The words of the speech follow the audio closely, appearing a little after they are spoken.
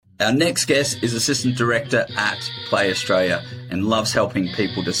Our next guest is Assistant Director at Play Australia and loves helping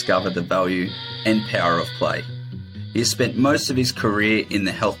people discover the value and power of play. He has spent most of his career in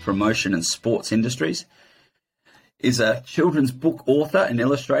the health promotion and sports industries, is a children's book author and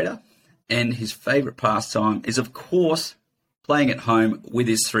illustrator, and his favourite pastime is, of course, playing at home with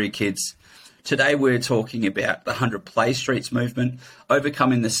his 3 kids. Today we're talking about the 100 Play Streets movement,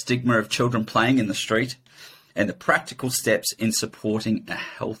 overcoming the stigma of children playing in the street, and the practical steps in supporting a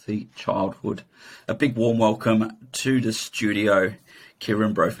healthy childhood. A big warm welcome to the studio,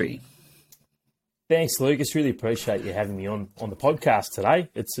 Kieran Brophy. Thanks, Lucas. Really appreciate you having me on the podcast today.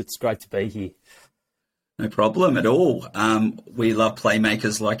 It's great to be here. No problem at all. We love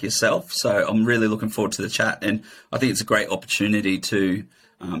playmakers like yourself, so I'm really looking forward to the chat, and I think it's a great opportunity to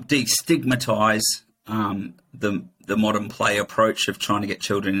destigmatise the modern play approach of trying to get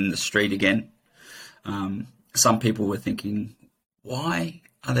children in the street again. Some people were thinking, why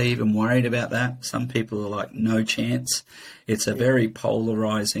are they even worried about that? Some people are like, no chance. It's a very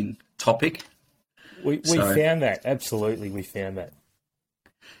polarising topic. We found that. Absolutely, we found that.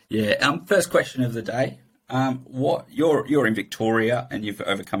 Yeah. First question of the day. You're in Victoria and you're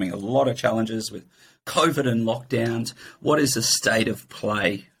overcoming a lot of challenges with COVID and lockdowns. What is the state of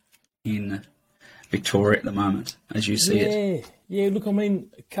play in Victoria at the moment, as you see it? Yeah, look, I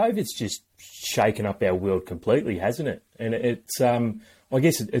mean, COVID's just shaken up our world completely, hasn't it? And it's, I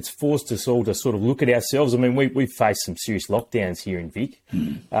guess it's forced us all to sort of look at ourselves. I mean, we've faced some serious lockdowns here in Vic.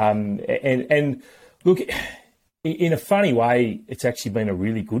 And look, in a funny way, it's actually been a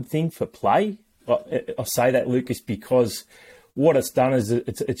really good thing for play. I say that, Lucas, because what it's done is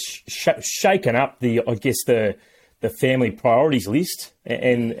it's shaken up the family priorities list,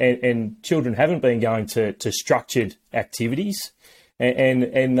 and children haven't been going to structured activities,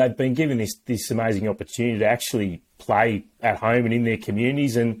 and they've been given this amazing opportunity to actually play at home and in their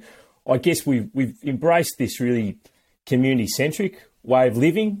communities. And I guess we've embraced this really community-centric way of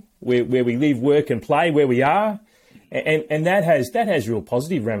living, where we live, work and play where we are. And that has real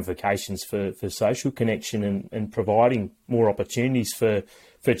positive ramifications for social connection and providing more opportunities for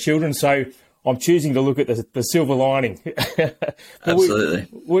children. So I'm choosing to look at the silver lining. Absolutely.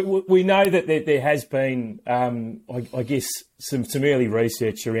 We know that there has been, I guess, some early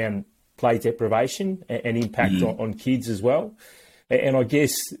research around play deprivation and impact on kids as well. And I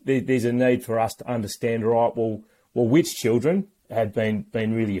guess there's a need for us to understand, right, well, which children have been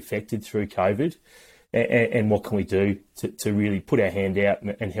really affected through COVID, and what can we do to really put our hand out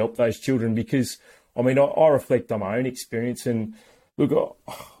and help those children? Because, I mean, I reflect on my own experience, and look,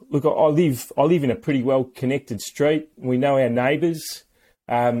 I live in a pretty well-connected street. We know our neighbours.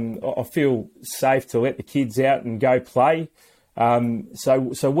 I feel safe to let the kids out and go play.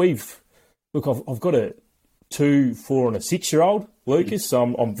 So I've got a 2, 4 and a 6-year-old, Lucas.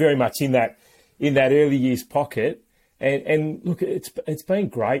 So I'm very much in that early years pocket. And look, it's been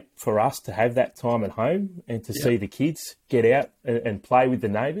great for us to have that time at home and to see the kids get out and play with the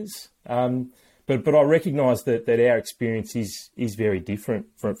neighbours. But I recognise that our experience is very different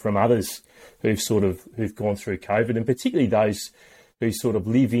from others who've gone through COVID, and particularly those who sort of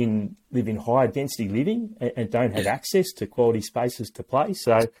live in higher density living and don't have access to quality spaces to play.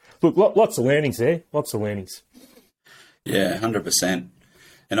 So look, lots of learnings there, lots of learnings. Yeah, 100%.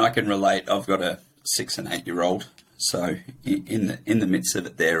 And I can relate. I've got a 6 and 8-year-old, so in the midst of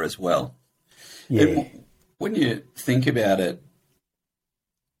it there as well. Yeah. And when you think about it,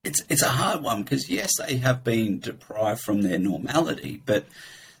 it's a hard one, because yes, they have been deprived from their normality, but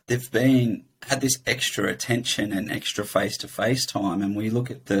they've had this extra attention and extra face-to-face time. And we look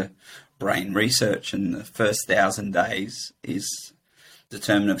at the brain research, and the first 1,000 days is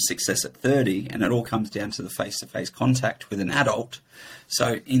determinant of success at 30, and it all comes down to the face-to-face contact with an adult.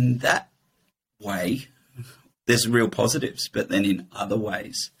 So in that way, there's real positives, but then in other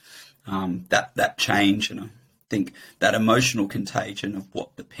ways, that change, and I think that emotional contagion of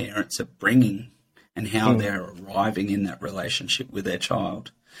what the parents are bringing and how they're arriving in that relationship with their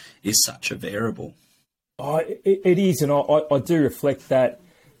child is such a variable. It is, and I do reflect that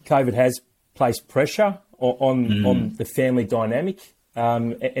COVID has placed pressure on the family dynamic.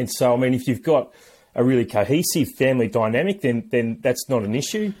 And so, I mean, if you've got a really cohesive family dynamic, then that's not an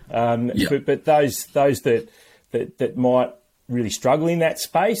issue. But those that might really struggle in that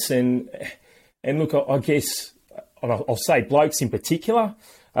space, and look, I guess, and I'll say blokes in particular,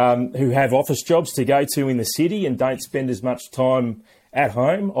 who have office jobs to go to in the city and don't spend as much time at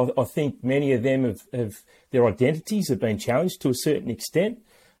home, I think many of them have their identities have been challenged to a certain extent.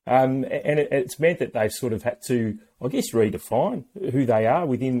 And it's meant that they've sort of had to, I guess, redefine who they are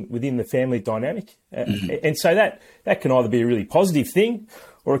within the family dynamic. And so that can either be a really positive thing,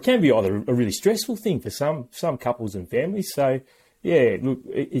 or it can be either a really stressful thing for some couples and families. So, yeah, look,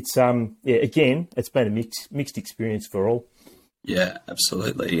 it's again, it's been a mixed experience for all. Yeah,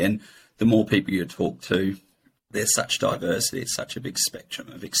 absolutely. And the more people you talk to, there's such diversity, it's such a big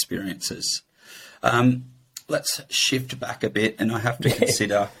spectrum of experiences. Let's shift back a bit, and I have to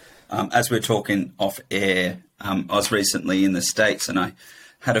consider, as we're talking off air, I was recently in the States, and I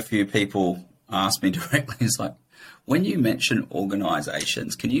had a few people ask me directly, it's like, when you mention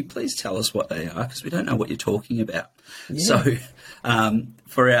organisations, can you please tell us what they are? Because we don't know what you're talking about. Yeah. So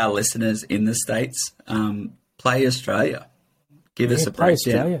for our listeners in the States, Play Australia, give us a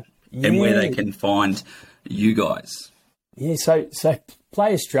breakdown and where they can find you guys. Yeah, so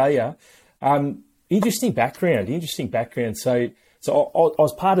Play Australia, interesting background. So I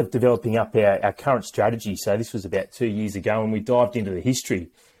was part of developing up our current strategy. So this was about 2 years ago, and we dived into the history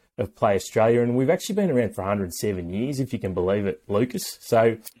of Play Australia, and we've actually been around for 107 years, if you can believe it, Lucas.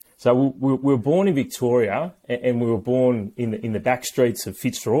 So we were born in Victoria, and we were born in the back streets of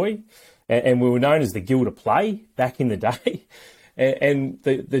Fitzroy, and we were known as the Guild of Play back in the day. And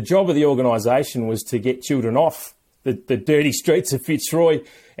the job of the organisation was to get children off the dirty streets of Fitzroy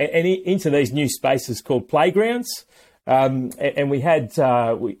and into these new spaces called playgrounds. And we had,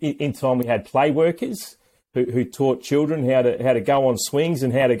 in time, we had play workers who taught children how to go on swings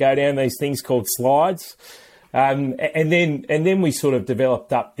and how to go down these things called slides. And then we sort of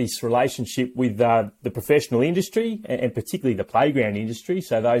developed up this relationship with the professional industry, and particularly the playground industry,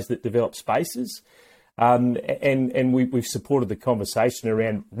 so those that develop spaces. And we've supported the conversation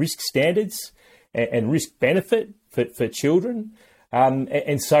around risk standards and risk benefit for children.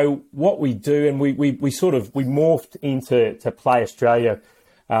 And so what we do, and we morphed into Play Australia,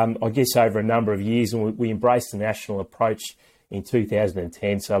 I guess over a number of years, and we embraced the national approach in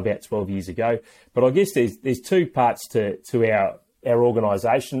 2010, so about 12 years ago. But I guess there's two parts to our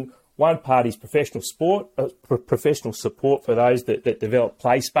organisation. One part is professional support for those that develop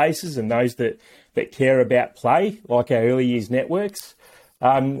play spaces and those that care about play, like our early years networks.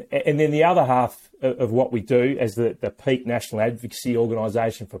 And then the other half of what we do as the peak national advocacy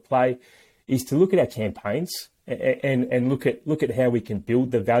organisation for play is to look at our campaigns and look at how we can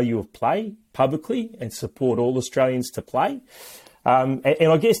build the value of play publicly and support all Australians to play. And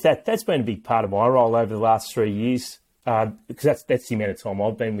I guess that's been a big part of my role over the last 3 years, because that's the amount of time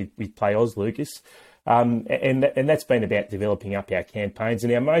I've been with Play Oz, Lucas. And that's been about developing up our campaigns.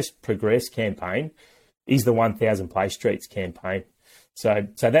 And our most progressed campaign is the 1,000 Play Streets campaign. So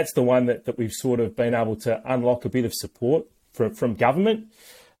that's the one that we've sort of been able to unlock a bit of support from government.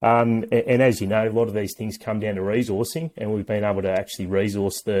 And as you know, a lot of these things come down to resourcing, and we've been able to actually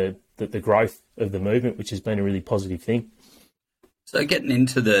resource the growth of the movement, which has been a really positive thing. So getting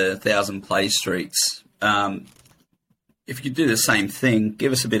into the 1,000 Play Streets, if you do the same thing,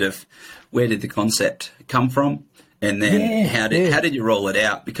 give us a bit of where did the concept come from, and then how did you roll it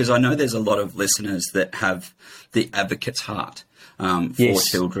out? Because I know there's a lot of listeners that have the advocate's heart for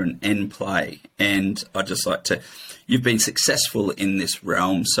children and play, and I'd just like to. You've been successful in this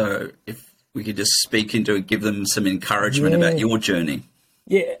realm, so if we could just speak into it, give them some encouragement about your journey.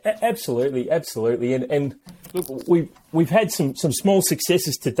 Yeah, absolutely. And look, we've had some small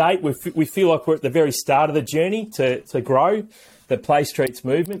successes to date. We feel like we're at the very start of the journey to grow the Play Streets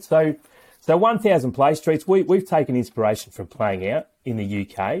movement. So 1,000 Play Streets, we've taken inspiration from Playing Out in the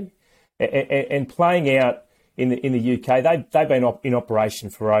UK, and Playing Out in the UK, they've been in operation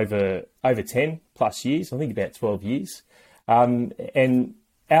for over 10 plus years, I think about 12 years. And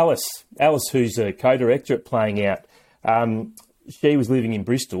Alice, who's a co-director at Playing Out, she was living in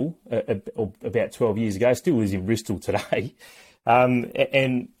Bristol about 12 years ago, still lives in Bristol today.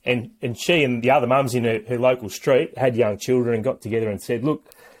 And she and the other mums in her local street had young children and got together and said, look,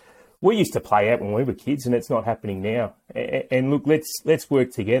 we used to play out when we were kids, and it's not happening now. And look, let's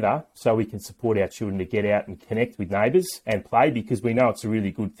work together so we can support our children to get out and connect with neighbours and play, because we know it's a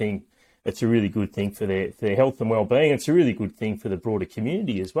really good thing. It's a really good thing for their health and well-being. It's a really good thing for the broader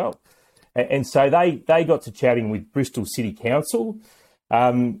community as well. And so they got to chatting with Bristol City Council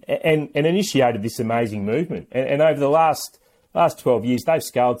and initiated this amazing movement. And over the last 12 years, they've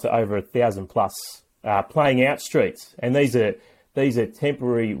scaled to over 1,000 plus Playing Out streets. And these are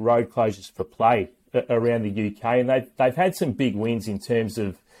temporary road closures for play around the UK. And they've had some big wins in terms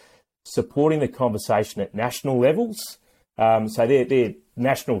of supporting the conversation at national levels. So their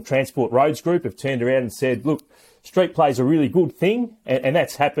National Transport Roads Group have turned around and said, look, street play is a really good thing. And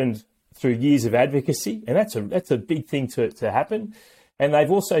that's happened through years of advocacy. And that's a big thing to happen. And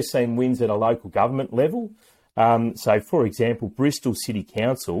they've also seen wins at a local government level. So, for example, Bristol City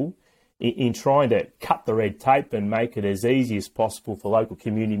Council, in trying to cut the red tape and make it as easy as possible for local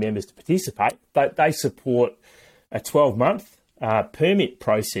community members to participate, they support a 12-month permit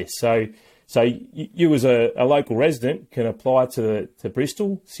process. So you as a local resident can apply to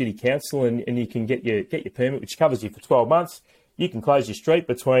Bristol City Council and you can get your permit, which covers you for 12 months. You can close your street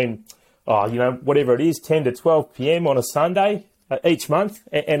between, whatever it is, 10 to 12 p.m. on a Sunday each month,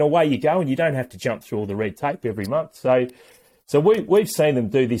 and away you go, and you don't have to jump through all the red tape every month. So we've seen them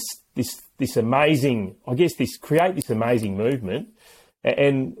do this amazing, create this amazing movement,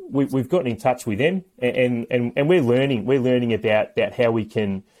 and we've gotten in touch with them, and we're learning about how we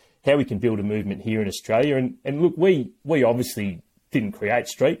can build a movement here in Australia. And look, we obviously didn't create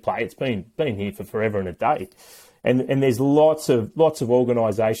street play; it's been here for forever and a day, and there's lots of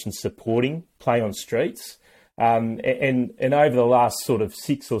organisations supporting play on streets. And over the last sort of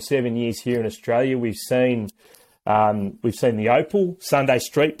 6 or 7 years here in Australia, we've seen the Opal Sunday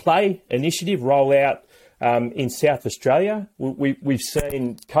Street Play initiative roll out in South Australia. We've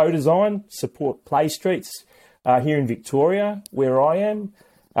seen Co-Design support play streets here in Victoria, where I am.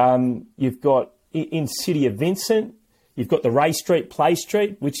 You've got in City of Vincent, you've got the Ray Street Play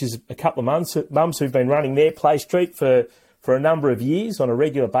Street, which is a couple of mums who've been running their play street for a number of years on a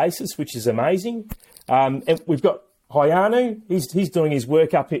regular basis, which is amazing. And we've got Hayanu, he's doing his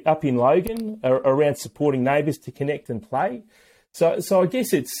work up in Logan around supporting neighbours to connect and play. So I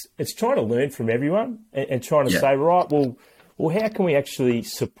guess it's trying to learn from everyone and trying to say, right, well, how can we actually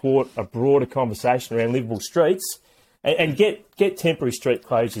support a broader conversation around livable streets and get temporary street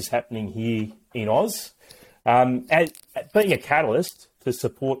closures happening here in Oz, being a catalyst to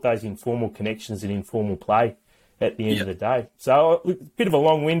support those informal connections and informal play at the end of the day. So a bit of a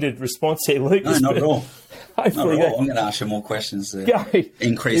long-winded response here, Lucas. No, not at all. Hopefully not at all. I'm going to ask you more questions to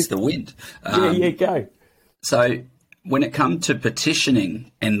increase the wind. Go. So when it comes to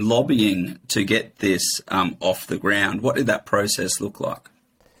petitioning and lobbying to get this off the ground, what did that process look like?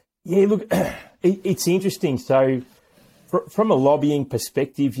 Yeah, look, it's interesting. So from a lobbying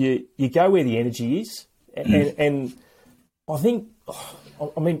perspective, you go where the energy is. And I think,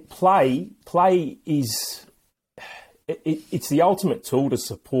 play is... It's the ultimate tool to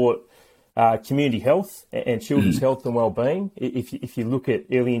support community health and children's health and well-being. If you look at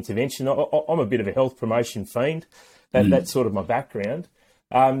early intervention, I'm a bit of a health promotion fiend. That's sort of my background.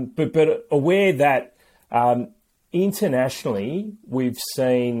 But aware that internationally we've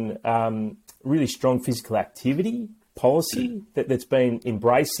seen really strong physical activity policy that's been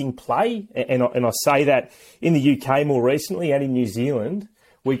embracing play, and I say that in the UK more recently and in New Zealand,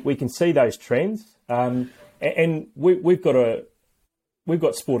 we can see those trends. And we've got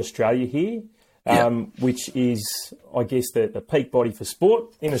Sport Australia here, which is, I guess, the peak body for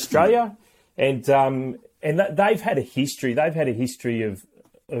sport in Australia, and they've had a history. They've had a history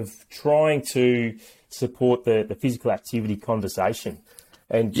of trying to support the physical activity conversation,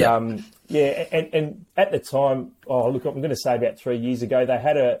 and and at the time, I'm going to say about 3 years ago, they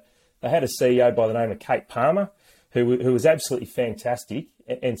had a CEO by the name of Kate Palmer, who was absolutely fantastic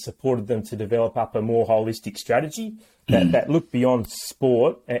and supported them to develop up a more holistic strategy that looked beyond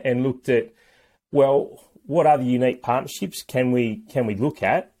sport and looked at, well, what other unique partnerships can we look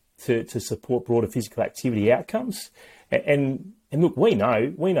at to support broader physical activity outcomes? And look, we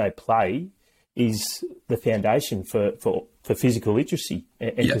know play is the foundation for physical literacy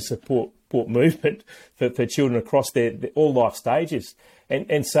and to support movement for children across their all life stages.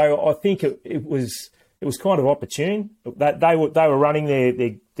 And so I think it was kind of opportune that they were running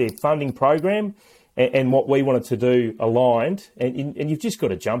their funding program, and what we wanted to do aligned. And you've just got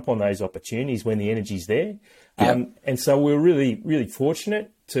to jump on those opportunities when the energy's there. And so we were really, really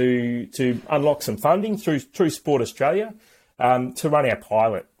fortunate to unlock some funding through Sport Australia to run our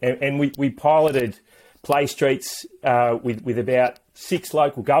pilot. And we piloted play streets with about 6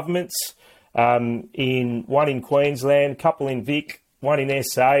 local governments, one in Queensland, a couple in Vic, one in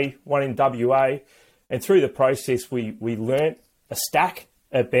SA, one in WA. And through the process, we learnt a stack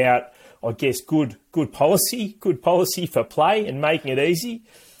about, I guess, good policy for play and making it easy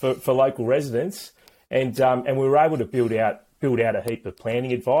for local residents. And we were able to build out a heap of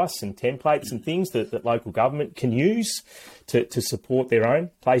planning advice and templates and things that local government can use to support their own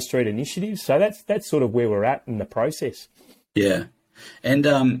play street initiatives. So that's sort of where we're at in the process. Yeah. And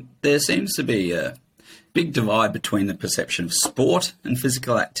there seems to be a big divide between the perception of sport and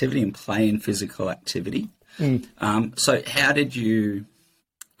physical activity and play and physical activity. So how did you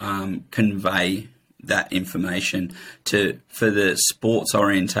convey that information for the sports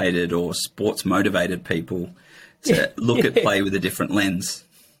orientated or sports motivated people to look at play with a different lens.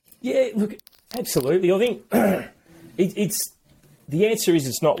 Yeah, look, absolutely. I think it's the answer is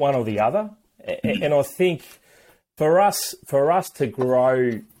it's not one or the other, and I think for us to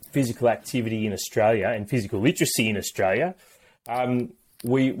grow physical activity in Australia and physical literacy in Australia,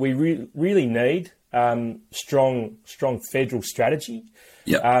 we really need strong federal strategy.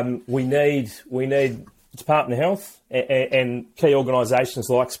 Yep. We need Department of Health and key organisations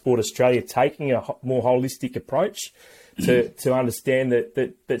like Sport Australia taking a more holistic approach to understand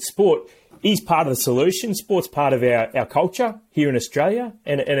that sport is part of the solution. Sport's part of our culture here in Australia,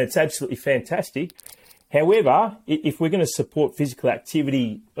 and it's absolutely fantastic. However, if we're going to support physical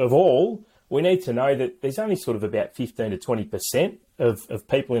activity of all, we need to know that there's only sort of about 15 to 20% of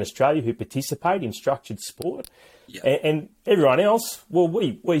people in Australia who participate in structured sport. Yeah. And everyone else, well,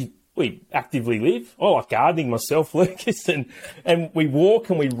 we actively live. I like gardening myself, Lucas, and we walk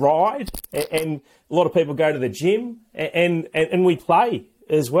and we ride, and a lot of people go to the gym, and we play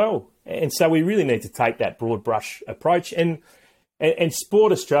as well. And so we really need to take that broad brush approach. And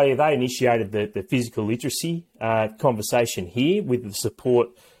Sport Australia, they initiated the physical literacy conversation here with the support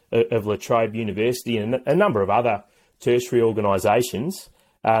of La Trobe University and a number of other tertiary organisations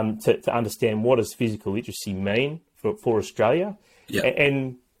to understand what does physical literacy mean for Australia. Yeah.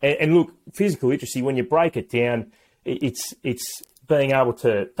 And look, physical literacy, when you break it down, it's being able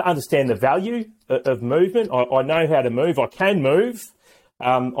to understand the value of movement. I know how to move. I can move.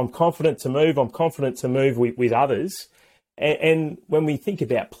 I'm confident to move. I'm confident to move with others. And when we think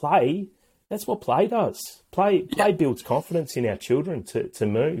about play, that's what play does. Play builds confidence in our children to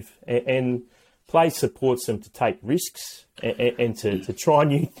move. And play supports them to take risks and to try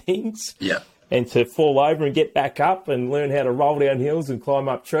new things. Yeah. And to fall over and get back up and learn how to roll down hills and climb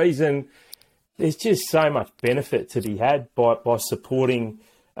up trees. And there's just so much benefit to be had by supporting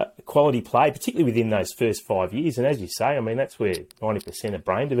quality play, particularly within those first 5 years. And as you say, I mean, that's where 90% of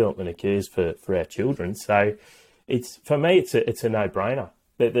brain development occurs for our children. So for me, it's a no-brainer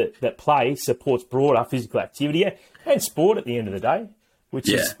that play supports broader physical activity and sport at the end of the day, which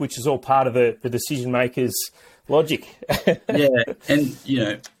is all part of the decision maker's logic. Yeah, and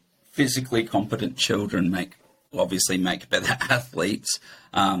physically competent children obviously make better athletes,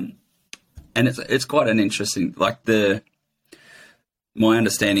 and it's quite an interesting. My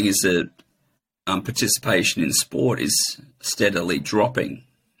understanding is that participation in sport is steadily dropping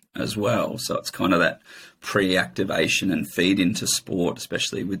as well. So it's kind of that pre-activation and feed into sport,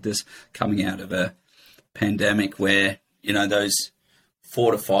 especially with this coming out of a pandemic where those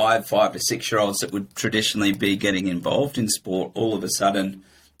 4 to 5 to 6 year olds that would traditionally be getting involved in sport, all of a sudden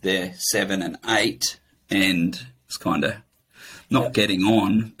they're 7 and 8, and it's kind of not getting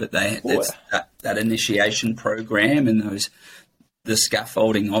on, but it's that initiation program and the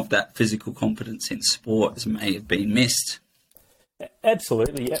scaffolding of that physical competence in sports may have been missed.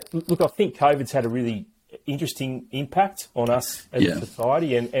 Absolutely. Look, I think COVID's had a really interesting impact on us as a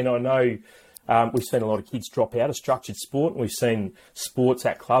society, and I know we've seen a lot of kids drop out of structured sport, and we've seen sports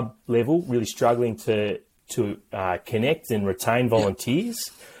at club level really struggling to connect and retain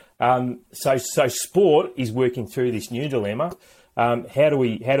volunteers. So sport is working through this new dilemma. How do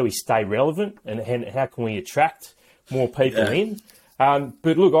we stay relevant, and how can we attract more people in?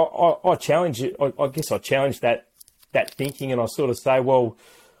 But look, I challenge it. I guess I challenge that thinking, and I sort of say, well,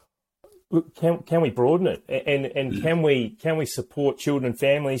 look, can we broaden it, and can we support children and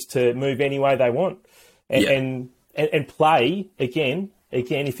families to move any way they want, and play again.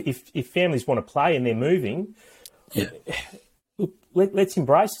 If families want to play and they're moving, let's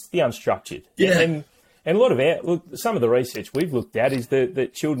embrace the unstructured. And a lot of some of the research we've looked at is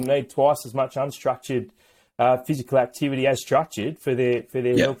that children need twice as much unstructured physical activity as structured for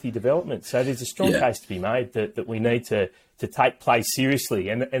their healthy development. So there's a strong case to be made that we need to take play seriously.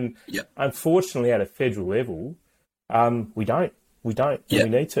 And unfortunately, at a federal level, we don't. And we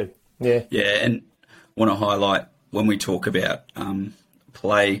need to. Yeah. Yeah, and want to highlight when we talk about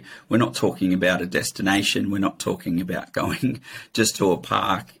play, we're not talking about a destination. We're not talking about going just to a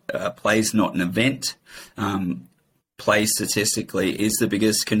park. Play's not an event. Play statistically is the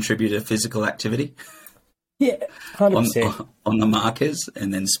biggest contributor to physical activity. Yeah, 100%. On the markers,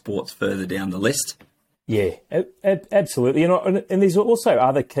 and then sports further down the list. Yeah, absolutely. And there's also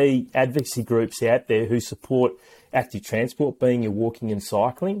other key advocacy groups out there who support active transport, being your walking and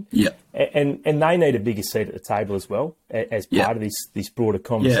cycling. Yeah. And they need a bigger seat at the table as well as part of this broader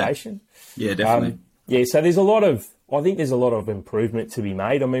conversation. Yeah, definitely. So there's a lot of improvement to be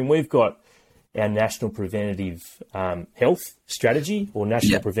made. I mean, we've got our National Preventative Health Strategy or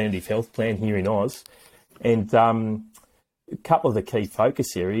National Preventative Health Plan here in Oz. And a couple of the key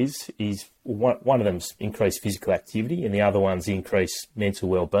focus areas is one of them's increased physical activity and the other one's increased mental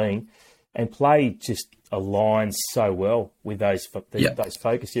well-being. And play just aligns so well with those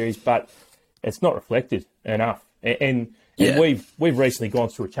focus areas, but it's not reflected enough. And we've recently gone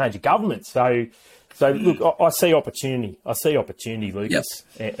through a change of government. So look, I see opportunity. Lucas.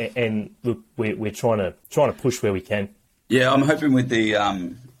 Yeah. And look, we're trying to push where we can. Yeah, I'm hoping with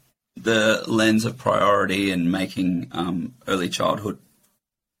the lens of priority and making early childhood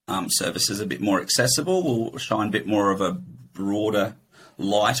services a bit more accessible will shine a bit more of a broader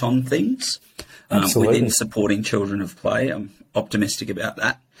light on things within supporting children of play. I'm optimistic about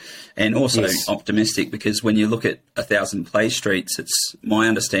that. And also optimistic because when you look at 1,000 Play Streets, it's my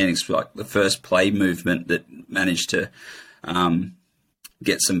understanding it's like the first play movement that managed to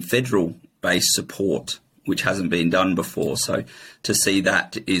get some federal-based support, which hasn't been done before. So to see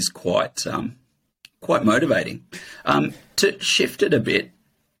that is quite motivating. To shift it a bit,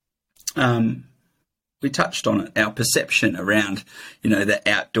 we touched on it, our perception around, the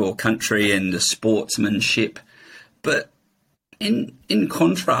outdoor country and the sportsmanship. But in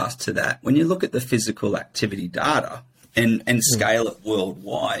contrast to that, when you look at the physical activity data and scale it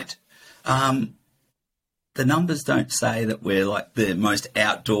worldwide, the numbers don't say that we're like the most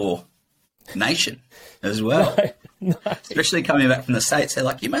outdoor nation as well. No. Especially coming back from the States, they're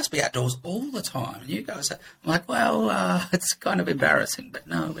like, you must be outdoors all the time. And you guys are like, well, it's kind of embarrassing, but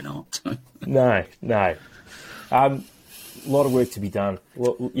no, we're not. No. A lot of work to be done.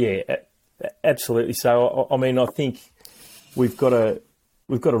 Well, yeah, absolutely. So, I mean, I think we've got a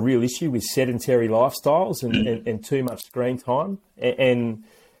real issue with sedentary lifestyles and too much screen time, and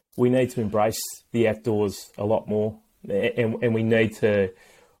we need to embrace the outdoors a lot more, and we need to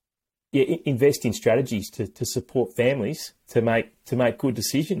invest in strategies to support families to make good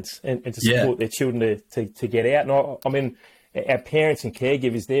decisions and to support their children to get out. And I mean, our parents and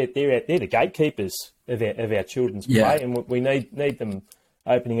caregivers, they're the gatekeepers of our children's play, and we need them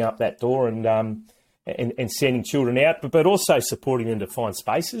opening up that door and sending children out, but also supporting them to find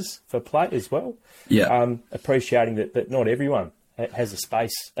spaces for play as well. Yeah, appreciating that not everyone has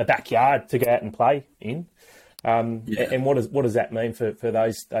a backyard to go out and play in. And what does that mean for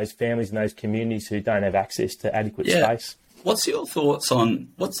those families and those communities who don't have access to adequate space? What's your thoughts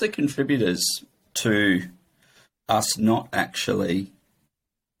on what's the contributors to us not actually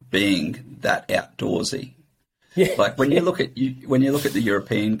being that outdoorsy? Yeah. Like when you look at the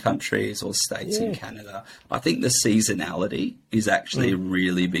European countries or states in Canada, I think the seasonality is actually a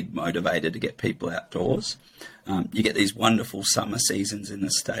really big motivator to get people outdoors. You get these wonderful summer seasons in the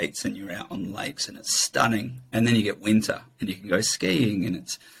States and you're out on lakes and it's stunning. And then you get winter and you can go skiing and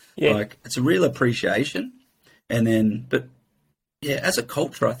it's it's a real appreciation. And then, as a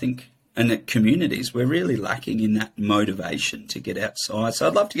culture, I think, and the communities, we're really lacking in that motivation to get outside. So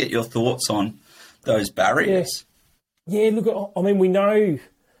I'd love to get your thoughts on those barriers. Yeah, look, I mean, we know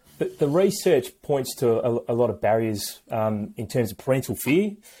that the research points to a lot of barriers in terms of parental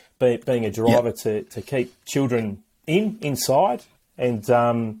fear being a driver to keep children inside and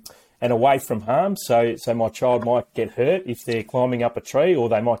away from harm. So my child might get hurt if they're climbing up a tree, or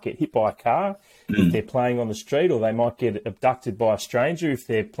they might get hit by a car if they're playing on the street, or they might get abducted by a stranger if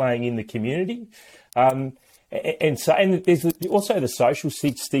they're playing in the community. And there's also the social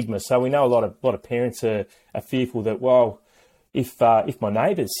stigma. So we know a lot of parents are fearful that, well, if my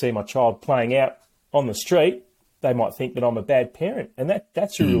neighbours see my child playing out on the street, they might think that I'm a bad parent, and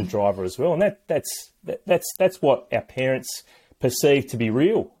that's a real driver as well. And that's what our parents perceive to be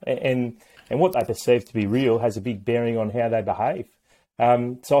real, and what they perceive to be real has a big bearing on how they behave.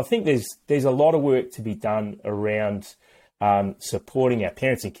 So I think there's a lot of work to be done around supporting our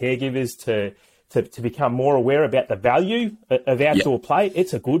parents and caregivers to become more aware about the value of outdoor play.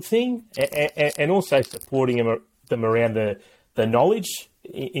 It's a good thing, and also supporting them around the knowledge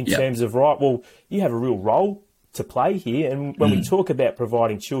in terms of, right, well, you have a real role to play here. And when we talk about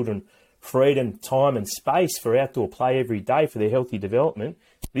providing children freedom, time and space for outdoor play every day for their healthy development,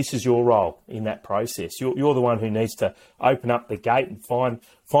 this is your role in that process. You're the one who needs to open up the gate and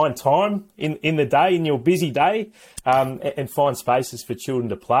find time in the day, in your busy day, and find spaces for children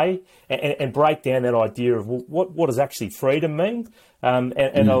to play and break down that idea of, well, what does actually freedom mean? And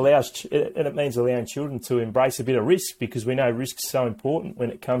it means allowing children to embrace a bit of risk, because we know risk is so important when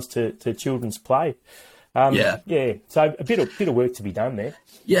it comes to children's play. So a bit of work to be done there.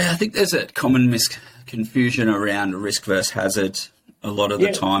 Yeah, I think there's a common confusion around risk versus hazard a lot of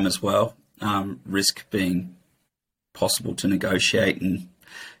the time as well. Risk being possible to negotiate, and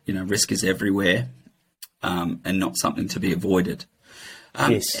risk is everywhere, and not something to be avoided.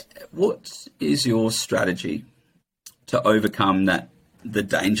 What is your strategy to overcome the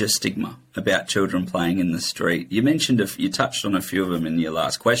danger stigma about children playing in the street? You mentioned you touched on a few of them in your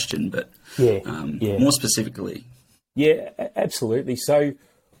last question, but more specifically. Yeah, absolutely. So,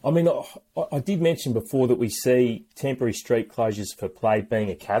 I mean, I did mention before that we see temporary street closures for play being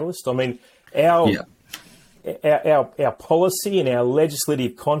a catalyst. I mean, our policy and our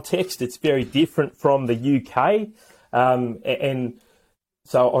legislative context, it's very different from the UK. And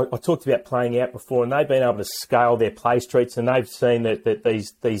so I talked about playing out before, and they've been able to scale their play streets, and they've seen that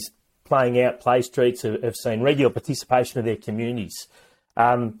these playing out play streets have seen regular participation of their communities.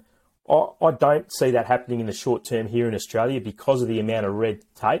 I don't see that happening in the short term here in Australia because of the amount of red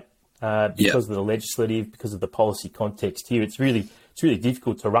tape, because of the legislative, because of the policy context here. It's really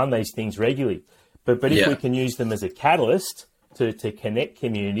difficult to run these things regularly. But if we can use them as a catalyst to connect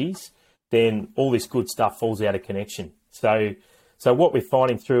communities, then all this good stuff falls out of connection. So what we're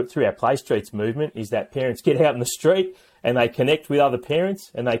finding through our Play Streets movement is that parents get out in the street and they connect with other parents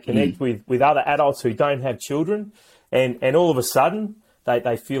and they connect with other adults who don't have children, and all of a sudden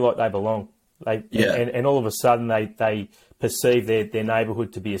they feel like they belong. And all of a sudden they perceive their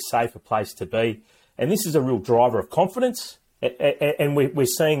neighbourhood to be a safer place to be. And this is a real driver of confidence. And we're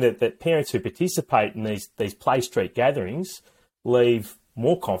seeing that parents who participate in these Play Street gatherings leave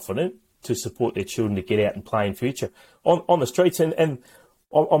more confident to support their children to get out and play in future on the streets. And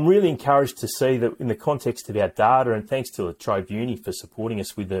I'm really encouraged to see that in the context of our data, and thanks to La Trobe Uni for supporting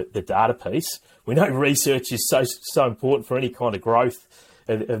us with the data piece. We know research is so important for any kind of growth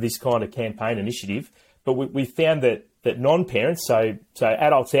of this kind of campaign initiative, but we found that non-parents, so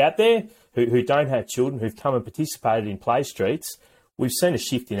adults out there who don't have children, who've come and participated in Play Streets, we've seen a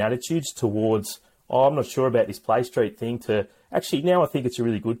shift in attitudes towards, I'm not sure about this Play Street thing, to actually now I think it's a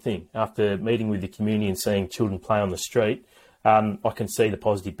really good thing. After meeting with the community and seeing children play on the street, I can see the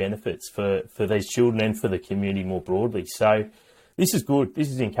positive benefits for these children and for the community more broadly. So this is good. This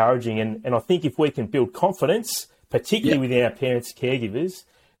is encouraging. And I think if we can build confidence, particularly within our parents, caregivers,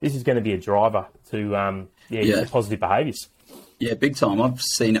 this is going to be a driver to positive behaviours. Yeah, big time. I've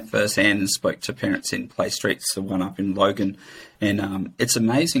seen it firsthand and spoke to parents in Play Streets, the one up in Logan, and it's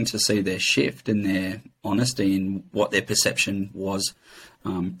amazing to see their shift and their honesty in what their perception was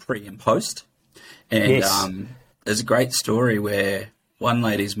pre and post. And there's a great story where one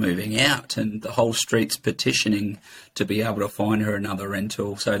lady's moving out and the whole street's petitioning to be able to find her another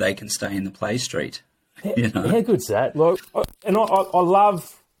rental so they can stay in the Play Street. How good's that? Like, and I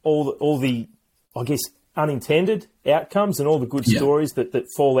love all the, I guess, unintended outcomes and all the good stories that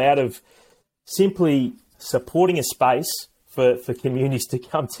fall out of simply supporting a space for communities to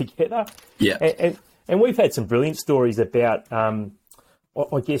come together. Yeah. And we've had some brilliant stories about, I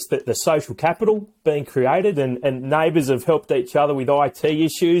guess, the social capital being created, and neighbours have helped each other with IT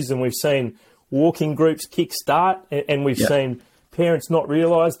issues, and we've seen walking groups kickstart, and we've seen parents not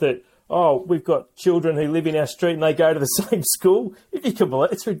realise that, we've got children who live in our street and they go to the same school. If you can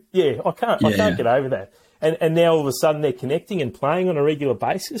believe it, I can't get over that. And now all of a sudden they're connecting and playing on a regular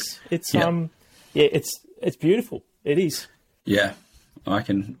basis. It's it's beautiful. It is. Yeah, I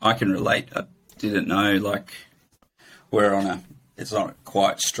can relate. I didn't know, like, it's not a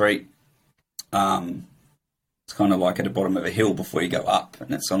quiet street. It's kind of like at the bottom of a hill before you go up,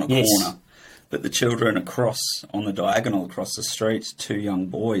 and it's on a corner. But the children on the diagonal across the street, two young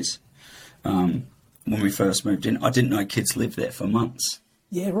boys. When we first moved in, I didn't know kids lived there for months.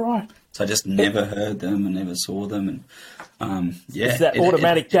 Yeah, right. So I just never heard them and never saw them. And it's that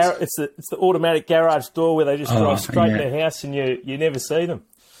automatic garage. It's the automatic garage door where they just drive straight in the house and you never see them.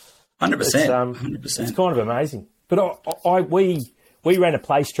 100%. 100%. It's kind of amazing. But we ran a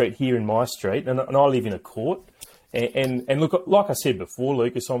Play Street here in my street, and I live in a court. And look, like I said before,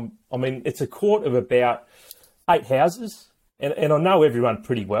 Lucas, it's a court of about 8 houses, and I know everyone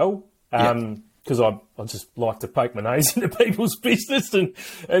pretty well. Because I just like to poke my nose into people's business and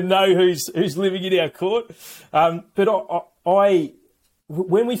know who's living in our court. But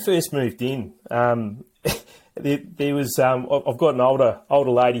when we first moved in, there was I've got an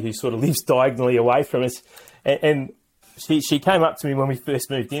older lady who sort of lives diagonally away from us, and she came up to me when we first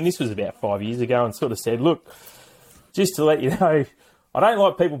moved in. This was about 5 years ago, and sort of said, "Look, just to let you know, I don't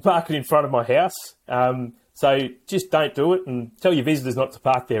like people parking in front of my house. So just don't do it, and tell your visitors not to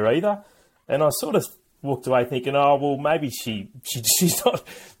park there either." And I sort of walked away thinking, maybe she's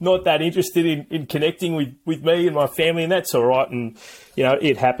not that interested in connecting with me and my family, and that's all right. And,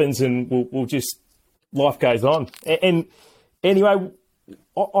 it happens, and we'll just, life goes on. And anyway,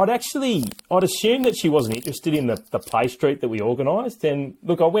 I'd assumed that she wasn't interested in the Play Street that we organised. And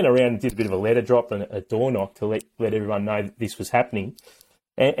look, I went around and did a bit of a letter drop and a door knock to let everyone know that this was happening.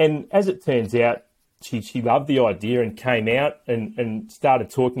 And as it turns out, she loved the idea and came out and started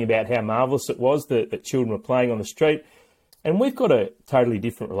talking about how marvellous it was that children were playing on the street. And we've got a totally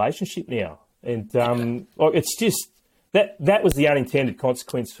different relationship now. And it's just that was the unintended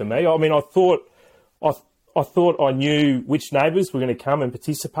consequence for me. I mean, I thought I knew which neighbours were going to come and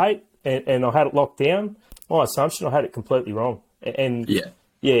participate, and I had it locked down. My assumption, I had it completely wrong. And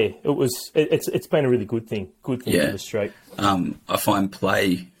it's been a really good thing for the street. I find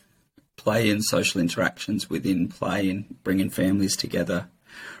play and social interactions within play and bringing families together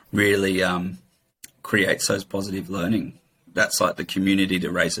really creates those positive learning. That's like the community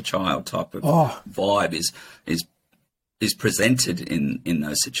to raise a child type of vibe is presented in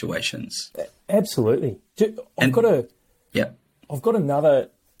those situations. Absolutely. I've got another.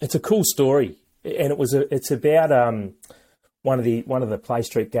 It's a cool story, and it's about one of the Play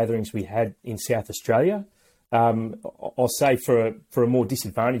Street gatherings we had in South Australia. I'll say for a more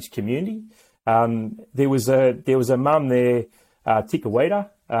disadvantaged community. There was a mum there, Tikawita,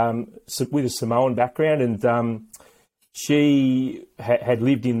 with a Samoan background, and she had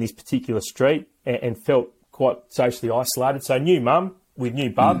lived in this particular street and felt quite socially isolated. So new mum with new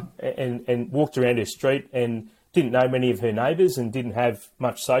bub and walked around her street and didn't know many of her neighbours and didn't have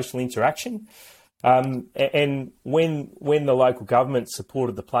much social interaction. And when the local government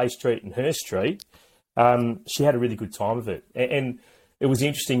supported the Play Street in her street, she had a really good time of it. And it was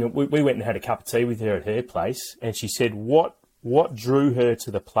interesting. We went and had a cup of tea with her at her place, and she said what drew her to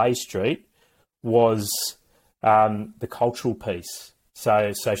the Play Street was the cultural piece.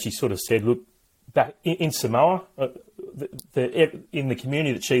 So she sort of said, look, back in Samoa, in the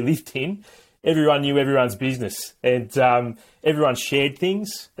community that she lived in, everyone knew everyone's business, and everyone shared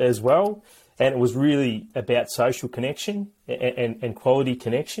things as well. And it was really about social connection and quality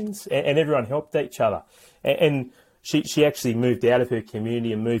connections, and everyone helped each other. And she actually moved out of her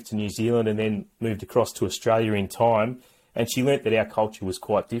community and moved to New Zealand, and then moved across to Australia in time. And she learnt that our culture was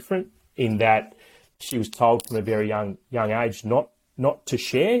quite different, in that she was told from a very young age not to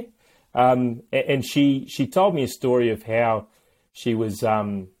share. And she told me a story of how she was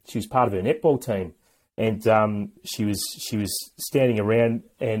part of her netball team, and she was standing around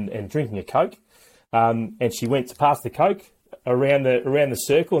and drinking a Coke, and she went to pass the Coke around the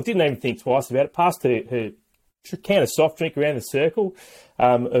circle and didn't even think twice about it. Passed her can of soft drink around the circle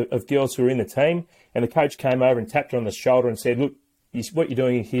of girls who were in the team, and the coach came over and tapped her on the shoulder and said, "Look, what you're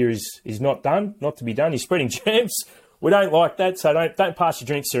doing here is not to be done. You're spreading germs. We don't like that, so don't pass your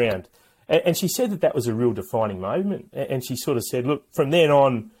drinks around." And she said that was a real defining moment. And she sort of said, "Look, from then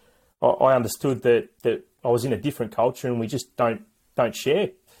on, I understood that I was in a different culture, and we just don't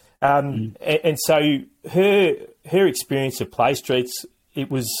share." And so her experience of Play Streets, it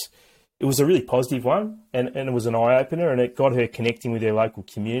was a really positive one, and it was an eye opener, and it got her connecting with her local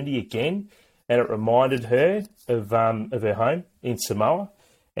community again, and it reminded her of her home in Samoa,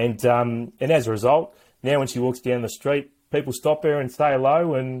 and as a result, now when she walks down the street, people stop her and say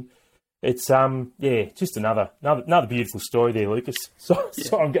hello, and it's just another beautiful story there, Lucas. So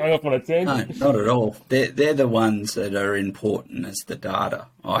I'm going off on a tangent. No, not at all. They're the ones that are important as the data,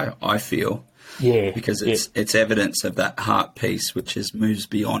 I feel. Yeah. Because it's evidence of that heart piece, which moves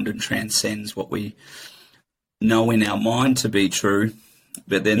beyond and transcends what we know in our mind to be true,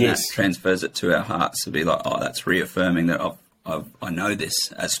 but then that transfers it to our hearts to be like, oh, that's reaffirming that I know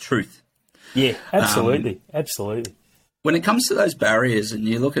this as truth. Yeah, absolutely, absolutely. When it comes to those barriers, and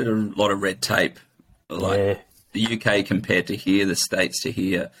you look at a lot of red tape, like the UK compared to here, the States to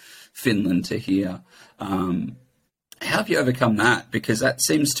here, Finland to here, how have you overcome that? Because that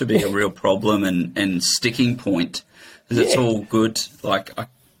seems to be a real problem and sticking point, because it's all good,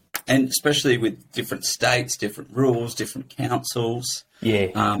 and especially with different states, different rules, different councils.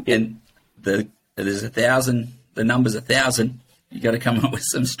 And there's 1,000, the number's 1,000. You got to come up with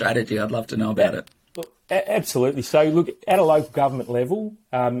some strategy. I'd love to know about it. Absolutely. So, look, at a local government level,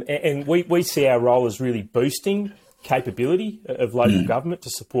 and we see our role as really boosting capability of local government to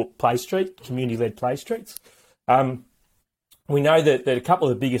support Play Street, community-led Play Streets. We know that a couple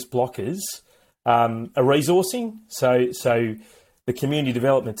of the biggest blockers are resourcing. So the community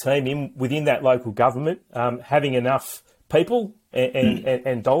development team within that local government having enough people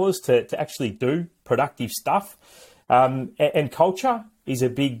and dollars to actually do productive stuff. And culture is a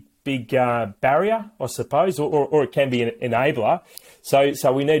big barrier, I suppose, or it can be an enabler.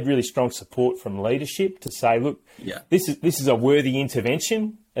 So we need really strong support from leadership to say, look, this is a worthy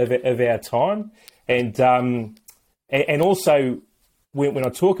intervention of our time, and also when I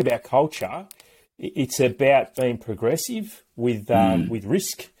talk about culture, it's about being progressive with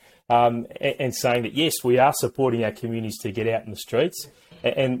risk, and saying that yes, we are supporting our communities to get out in the streets,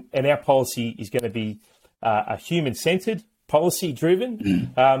 and our policy is going to be a human-centred,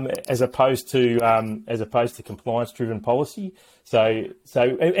 policy-driven, as opposed to compliance-driven policy. So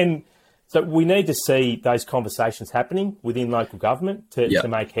we need to see those conversations happening within local government to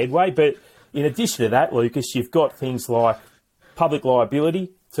make headway. But in addition to that, Lucas, you've got things like public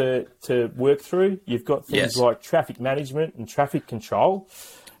liability to work through. You've got things like traffic management and traffic control,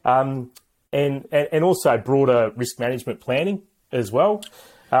 and also broader risk management planning as well.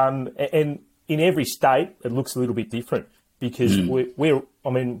 And in every state, it looks a little bit different because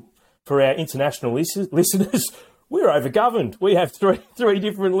for our international listeners, we're overgoverned. We have three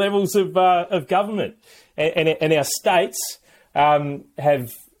different levels of government, and our states have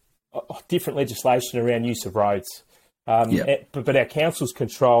different legislation around use of roads. But our councils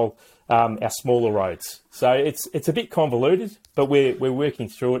control our smaller roads, so it's a bit convoluted. But we're working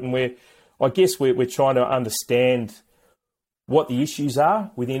through it, and we're trying to understand what the issues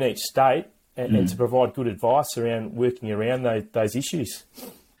are within each state, and to provide good advice around working around those issues.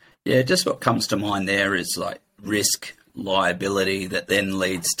 Yeah, just what comes to mind there is like risk, liability, that then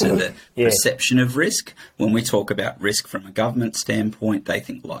leads to the perception of risk. When we talk about risk from a government standpoint, they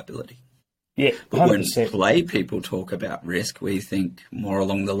think liability. Yeah, 100%. But when lay people talk about risk, we think more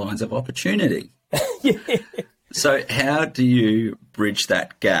along the lines of opportunity. So how do you bridge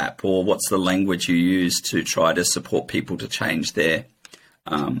that gap, or what's the language you use to try to support people to change their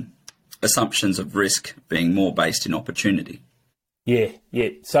assumptions of risk being more based in opportunity? Yeah.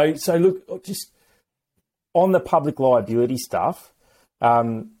 So look, just on the public liability stuff,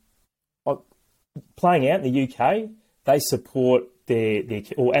 playing out in the UK, they support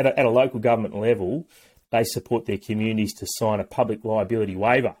or at a local government level, they support their communities to sign a public liability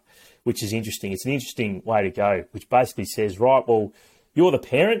waiver, which is interesting. It's an interesting way to go, which basically says, right, well, you're the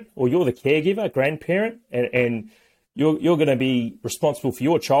parent or you're the caregiver, grandparent, and you're going to be responsible for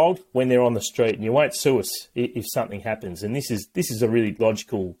your child when they're on the street, and you won't sue us if something happens. And this is a really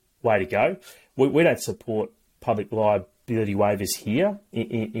logical way to go. We don't support public liability waivers here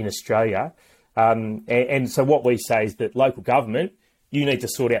in Australia. And so what we say is that local government, you need to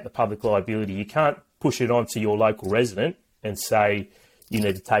sort out the public liability. You can't push it onto your local resident and say you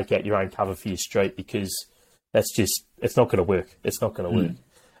need to take out your own cover for your street, because it's not going to work. It's not going to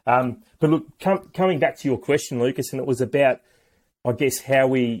work. But look, coming back to your question, Lucas, and it was about, I guess, how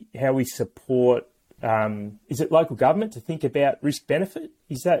we support, is it local government to think about risk benefit?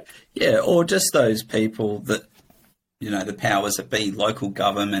 Is that? Yeah, or just those people that, the powers that be, local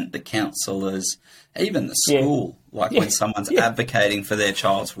government, the councillors, even the school, when someone's advocating for their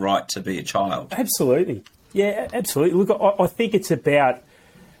child's right to be a child. Absolutely. Yeah, absolutely. Look, I think it's about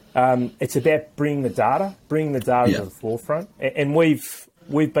bringing the data to the forefront. And we've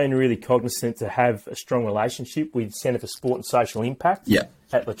been really cognizant to have a strong relationship with Centre for Sport and Social Impact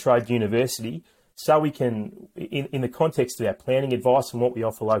at La Trobe University, so we can, in the context of our planning advice and what we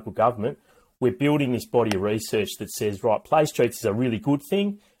offer local government, we're building this body of research that says, right, play streets is a really good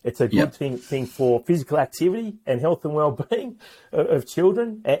thing. It's a good thing for physical activity and health and well-being of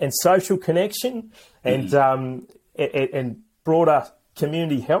children, and social connection, and broader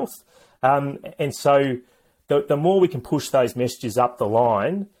community health. And so the more we can push those messages up the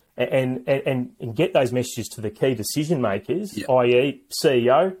line and get those messages to the key decision makers, i.e.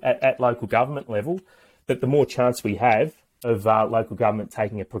 CEO at local government level, that the more chance we have of local government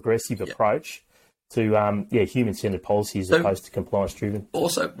taking a progressive approach to human-centred policy as opposed to compliance-driven.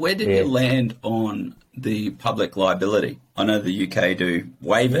 Also, where did you land on the public liability? I know the UK do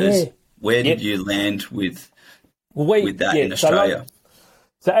waivers. Yeah. Where did you land with that in Australia?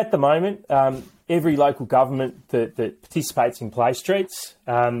 So at the moment, every local government that participates in play streets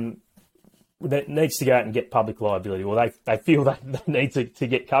that needs to go out and get public liability, or they feel they need to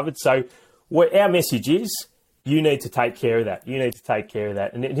get covered. So our message is, you need to take care of that. You need to take care of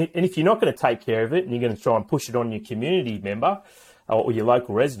that. And if you're not going to take care of it, and you're going to try and push it on your community member or your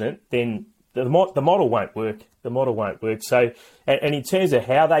local resident, then the model won't work. The model won't work. So, and in terms of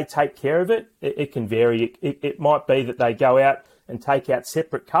how they take care of it, it can vary. It might be that they go out and take out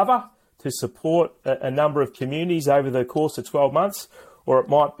separate cover to support a number of communities over the course of 12 months, or it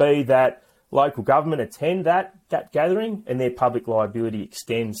might be that local government attend that gathering and their public liability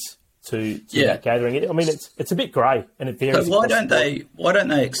extends to that gathering. I mean, it's a bit grey, and it varies. But why don't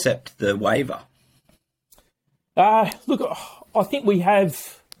they accept the waiver? Look, I think we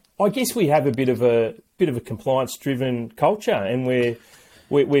have a bit of a compliance-driven culture, and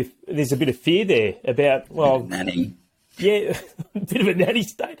there's a bit of fear there about nanny. Yeah, a bit of a nanny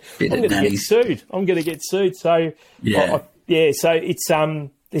state. I'm going to get sued. So so it's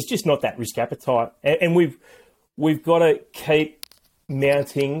there's just not that risk appetite, and we've got to keep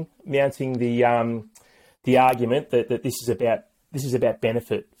mounting the argument that this is about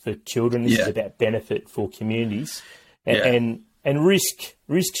benefit for children. This is about benefit for communities, and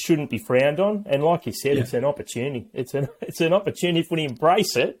risk shouldn't be frowned on. And like you said, it's an opportunity. It's an opportunity if we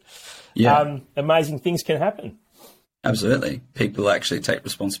embrace it. Amazing things can happen. Absolutely. People actually take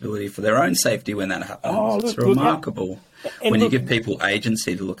responsibility for their own safety when that happens. It's remarkable when you give people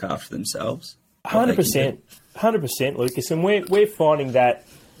agency to look after themselves. 100%, Lucas. And we're finding that,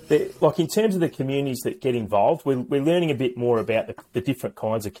 like in terms of the communities that get involved, we're learning a bit more about the different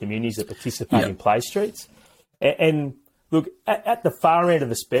kinds of communities that participate in Play Streets. And look, at the far end of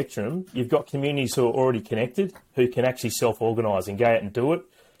the spectrum, you've got communities who are already connected, who can actually self-organise and go out and do it.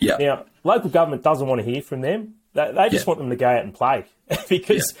 Now, local government doesn't want to hear from them. They just want them to go out and play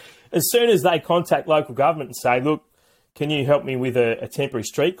because as soon as they contact local government and say, look, can you help me with a temporary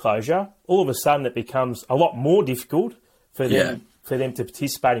street closure? All of a sudden it becomes a lot more difficult for them to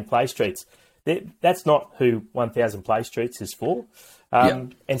participate in Play Streets. That's not who 1,000 Play Streets is for.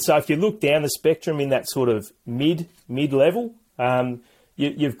 And so if you look down the spectrum in that sort of mid-level,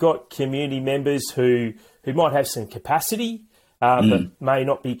 you've got community members who might have some capacity, but may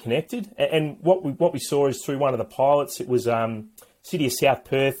not be connected. And what we saw is through one of the pilots, it was City of South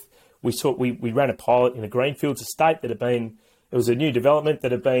Perth. We ran a pilot in a Greenfields estate it was a new development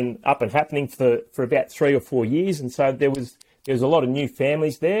that had been up and happening for about 3 or 4 years. And so there was a lot of new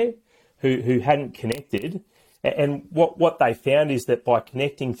families there who hadn't connected. And what they found is that by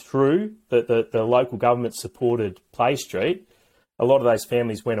connecting through the local government supported Play Street, a lot of those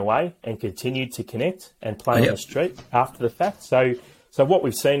families went away and continued to connect and play on the street after the fact. So what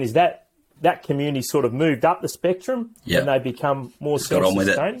we've seen is that community sort of moved up the spectrum and they become more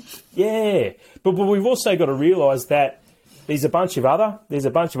self-sustaining. Yeah. But we've also got to realise that there's a bunch of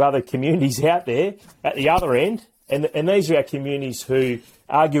other communities out there at the other end, and these are our communities who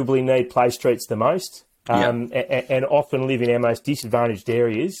arguably need Play Streets the most, and often live in our most disadvantaged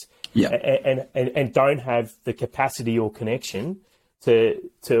areas, and don't have the capacity or connection to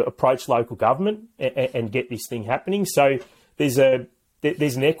approach local government and get this thing happening. So there's an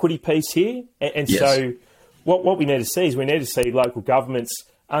equity piece here, and so what we need to see is local governments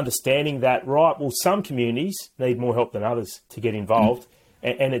understanding that, right, well, some communities need more help than others to get involved,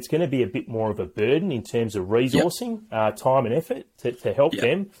 and it's going to be a bit more of a burden in terms of resourcing, time and effort to help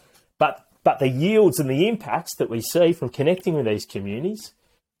them. But the yields and the impacts that we see from connecting with these communities,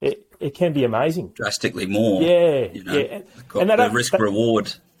 it can be amazing. Drastically more. And the risk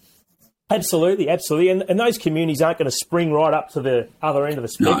reward. Absolutely. And those communities aren't going to spring right up to the other end of the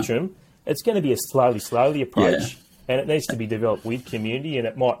spectrum. No. It's going to be a slowly approach, and it needs to be developed with community. And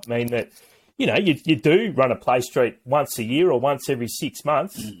it might mean that, you do run a Play Street once a year or once every 6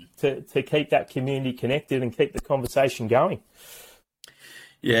 months to keep that community connected and keep the conversation going.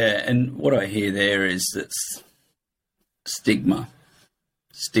 Yeah, and what I hear there is that stigma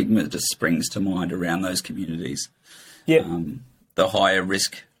just springs to mind around those communities. The higher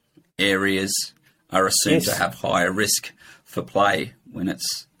risk areas are assumed to have higher risk for play, when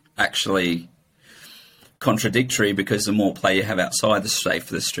it's actually contradictory, because the more play you have outside, the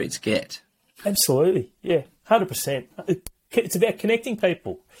safer the streets get. Absolutely, 100%. It's about connecting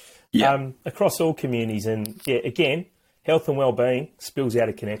people across all communities, and again, health and well-being spills out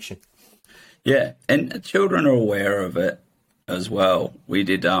of connection. Yeah, and children are aware of it as well. We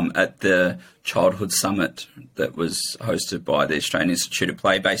did at the Childhood Summit that was hosted by the Australian Institute of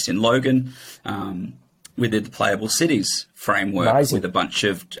Play based in Logan. We did the Playable Cities framework with a bunch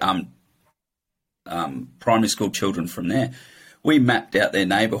of primary school children from there. We mapped out their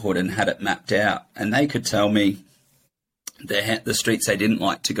neighbourhood and had it mapped out, and they could tell me the streets they didn't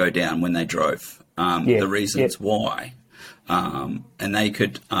like to go down when they drove, the reasons why, and they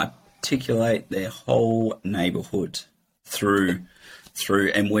could articulate their whole neighbourhood through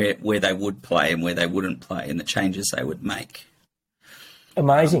and where they would play and where they wouldn't play, and the changes they would make.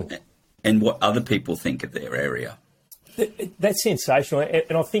 Amazing. And what other people think of their area. That's sensational,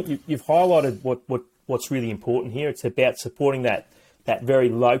 and I think you've highlighted what's really important here. It's about supporting that very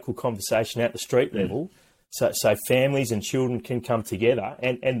local conversation at the street level, so families and children can come together,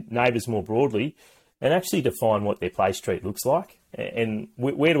 and neighbours more broadly, and actually define what their Play Street looks like, and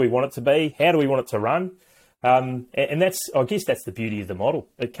where do we want it to be, how do we want it to run, and I guess that's the beauty of the model.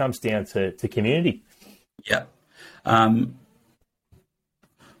 It comes down to community. Yeah.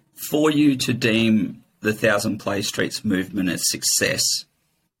 For you to deem the 1,000 Play Streets movement a success,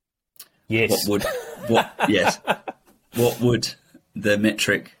 what would the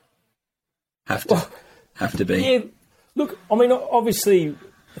metric have to be? Yeah, look, I mean, obviously,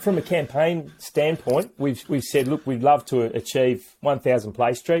 from a campaign standpoint, we've said, look, we'd love to achieve 1,000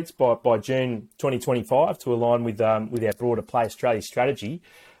 play streets by June 2025 to align with our broader Play Australia strategy.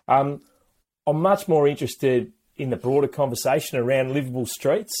 I'm much more interested in the broader conversation around livable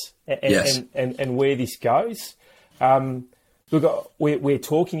streets and where this goes. Look, we're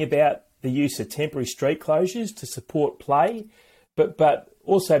talking about the use of temporary street closures to support play, but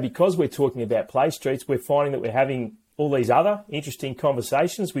also because we're talking about play streets, we're finding that we're having all these other interesting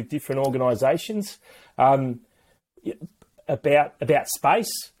conversations with different organisations about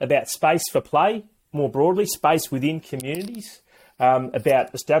space for play more broadly, space within communities,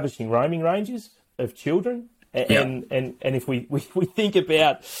 about establishing roaming ranges of children. And if we think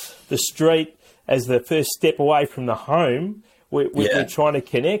about the street as the first step away from the home, we're trying to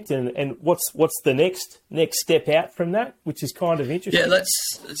connect, and what's the next step out from that, which is kind of interesting. Yeah,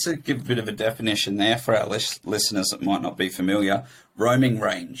 let's give a bit of a definition there for our listeners that might not be familiar. Roaming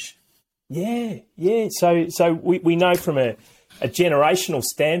range. Yeah. So we know from a generational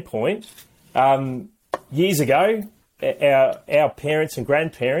standpoint, years ago, our parents and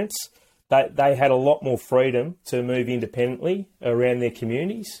grandparents, they had a lot more freedom to move independently around their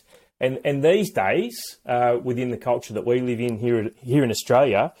communities. And these days, within the culture that we live in here in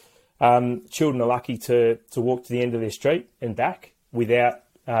Australia, children are lucky to walk to the end of their street and back without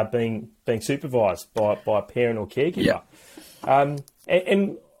being supervised by a parent or caregiver. So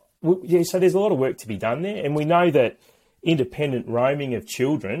there's a lot of work to be done there. And we know that independent roaming of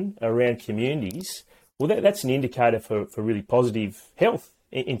children around communities, well, that's an indicator for really positive health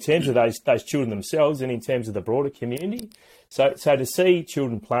in terms of those children themselves and in terms of the broader community. So to see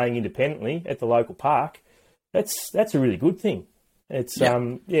children playing independently at the local park, that's a really good thing. It's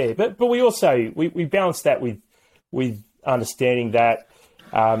but we also we balance that with understanding that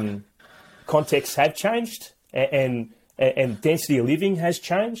contexts have changed and density of living has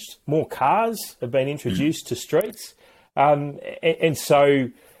changed. More cars have been introduced to streets, and so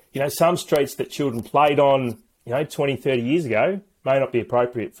some streets that children played on 20, 30 years ago may not be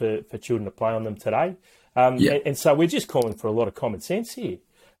appropriate for children to play on them today. And so we're just calling for a lot of common sense here.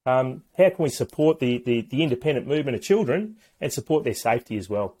 How can we support the independent movement of children and support their safety as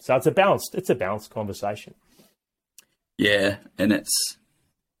well? So it's a balanced conversation. Yeah, and it's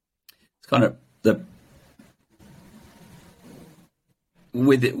kind of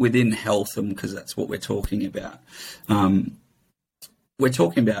within health, and because that's what we're talking about. We're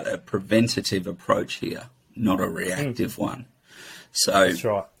talking about a preventative approach here, not a reactive one. So that's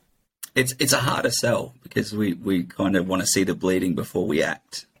right. It's a harder sell because we kind of want to see the bleeding before we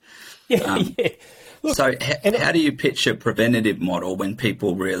act. Look, so how do you pitch a preventative model when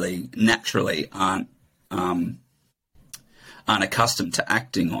people really naturally aren't accustomed to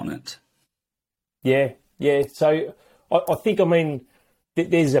acting on it? Yeah. So I think,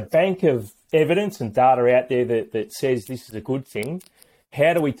 there's a bank of evidence and data out there that says this is a good thing.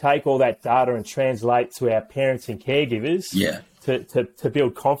 How do we take all that data and translate to our parents and caregivers to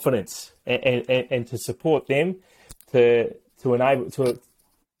build confidence and to support them to enable to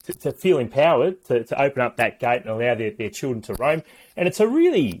feel empowered to open up that gate and allow their children to roam? And it's a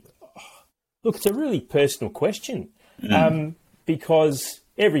really personal question because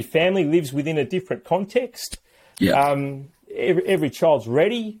every family lives within a different context. Every child's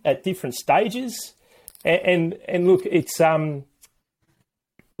ready at different stages, and look, it's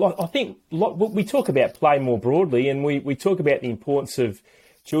I think we talk about play more broadly, and we talk about the importance of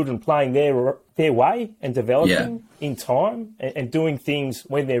children playing their way and developing in time and doing things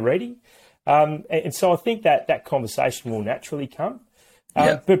when they're ready. And so I think that conversation will naturally come.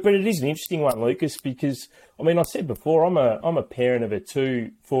 But it is an interesting one, Lucas, because I said before, I'm a parent of a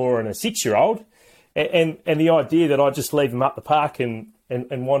 2, 4, and a 6-year-old, and the idea that I just leave them up the park and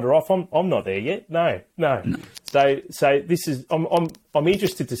wander off, I'm not there yet. No. So this is I'm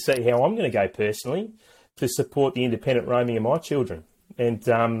interested to see how I'm going to go personally to support the independent roaming of my children. And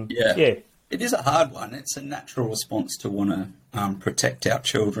it is a hard one. It's a natural response to want to protect our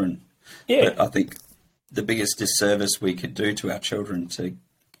children. But I think the biggest disservice we could do to our children to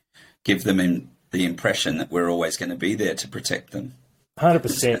give them the impression that we're always going to be there to protect them.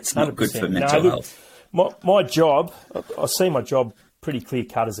 100%. It's not good for mental health. My job, I see my job pretty clear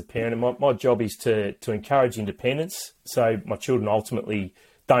cut as a parent, and my job is to encourage independence so my children ultimately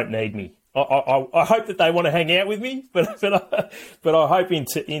don't need me. I hope that they want to hang out with me, but I hope in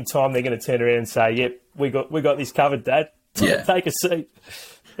time they're going to turn around and say, "Yep, we got this covered, Dad. Take a seat."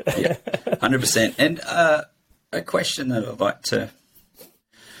 100%. And a question that I'd like to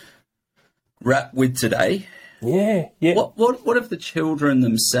wrap with today. Yeah. What of the children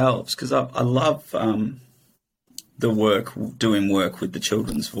themselves? Because I love work, doing work with the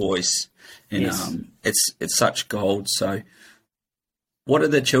children's voice, and Yes. It's such gold. So, what are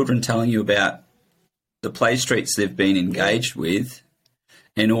the children telling you about the play streets they've been engaged with,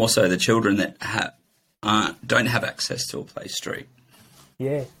 and also the children that don't have access to a play street?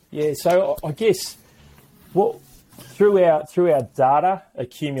 Yeah. So I guess through our data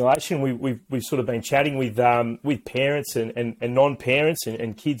accumulation, we've sort of been chatting with parents and non-parents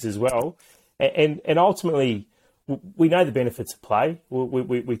and kids as well, and ultimately we know the benefits of play.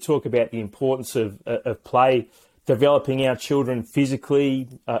 We talk about the importance of play, developing our children physically,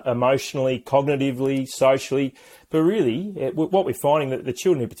 emotionally, cognitively, socially. But really, what we're finding that the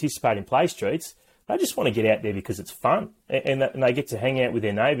children who participate in play streets, they just want to get out there because it's fun, and they get to hang out with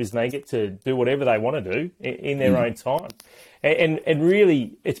their neighbours, and they get to do whatever they want to do in their own time. And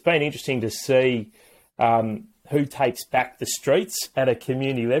really, it's been interesting to see who takes back the streets at a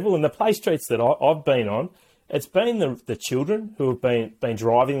community level. And the play streets that I've been on, it's been the children who have been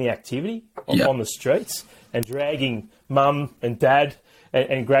driving the activity on the streets and dragging mum and dad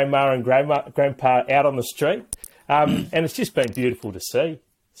and grandma and grandpa out on the street. And it's just been beautiful to see.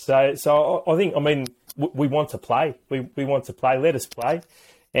 So I think, we want to play. We want to play. Let us play.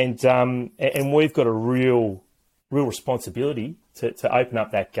 And we've got a real responsibility to open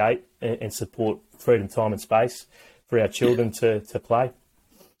up that gate and support freedom, time and space for our children to play.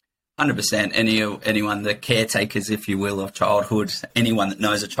 100%. Anyone, the caretakers, if you will, of childhood, anyone that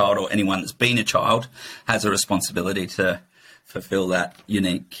knows a child or anyone that's been a child has a responsibility to fulfil that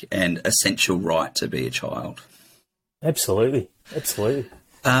unique and essential right to be a child. Absolutely.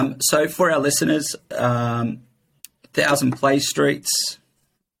 So for our listeners, 1,000 Play Streets,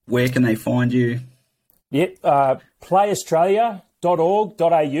 where can they find you? Yep,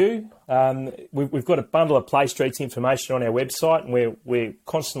 playaustralia.org.au. We've got a bundle of Play Streets information on our website, and we're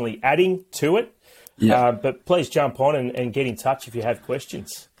constantly adding to it. Yeah. But please jump on and get in touch if you have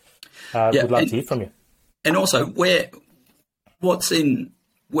questions. We'd love to hear from you. And also, where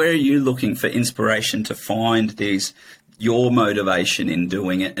are you looking for inspiration to find your motivation in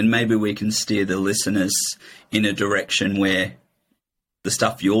doing it? And maybe we can steer the listeners in a direction where the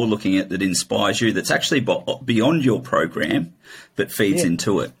stuff you're looking at that inspires you, that's actually beyond your program, but feeds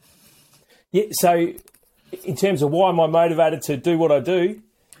into it. Yeah, so in terms of why am I motivated to do what I do?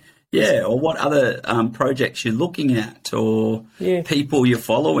 Yeah, or what other projects you're looking at, or people you're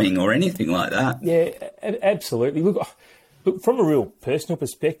following, or anything like that. Yeah, absolutely. Look, from a real personal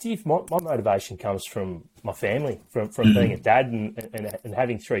perspective, my motivation comes from my family, from being a dad and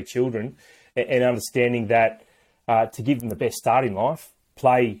having 3 children, and understanding that to give them the best start in life,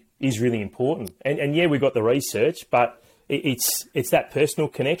 play is really important. And we've got the research, but it's that personal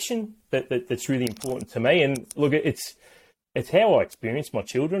connection that's really important to me. And look, it's how I experience my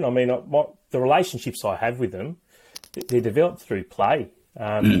children. I mean, the relationships I have with them, they're developed through play,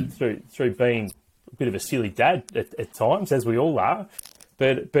 through being a bit of a silly dad at times, as we all are.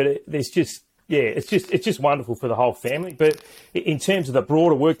 But there's just it's just wonderful for the whole family. But in terms of the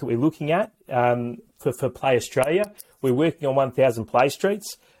broader work that we're looking at for Play Australia, we're working on 1,000 Play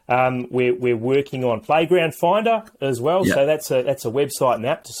Streets. We're working on Playground Finder as well. Yep. So that's a website and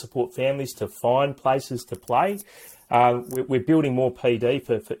app to support families to find places to play. We're building more PD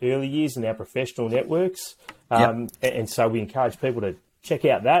for early years in our professional networks. And so we encourage people to check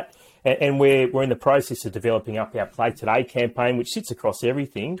out that. And we're in the process of developing up our Play Today campaign, which sits across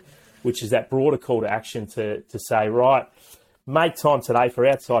everything, which is that broader call to action to say, right, make time today for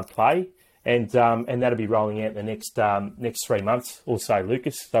outside play. And that'll be rolling out in the next 3 months or so,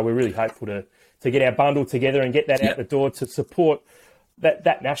 Lucas. So we're really hopeful to get our bundle together and get that out the door to support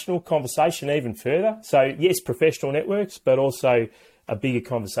that national conversation even further. So yes, professional networks, but also a bigger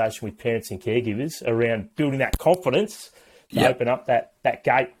conversation with parents and caregivers around building that confidence to open up that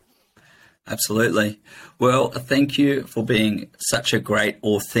gate. Absolutely. Well, thank you for being such a great,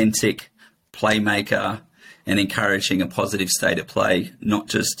 authentic playmaker and encouraging a positive state of play, not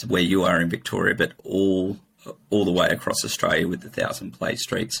just where you are in Victoria, but all the way across Australia with the 1,000 Play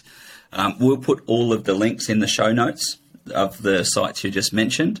Streets. We'll put all of the links in the show notes of the sites you just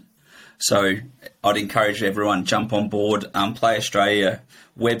mentioned. So I'd encourage everyone, jump on board. Play Australia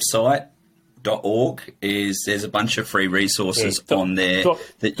website.org there's a bunch of free resources on there.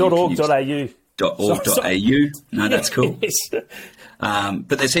 .org.au. .org.au. No, that's cool. Yes.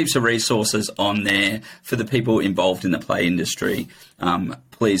 But there's heaps of resources on there for the people involved in the play industry.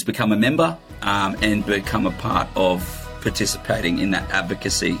 Please become a member and become a part of participating in that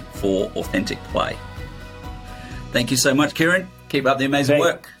advocacy for authentic play. Thank you so much, Kieran. Keep up the amazing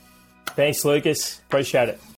work. Thanks, Lucas. Appreciate it.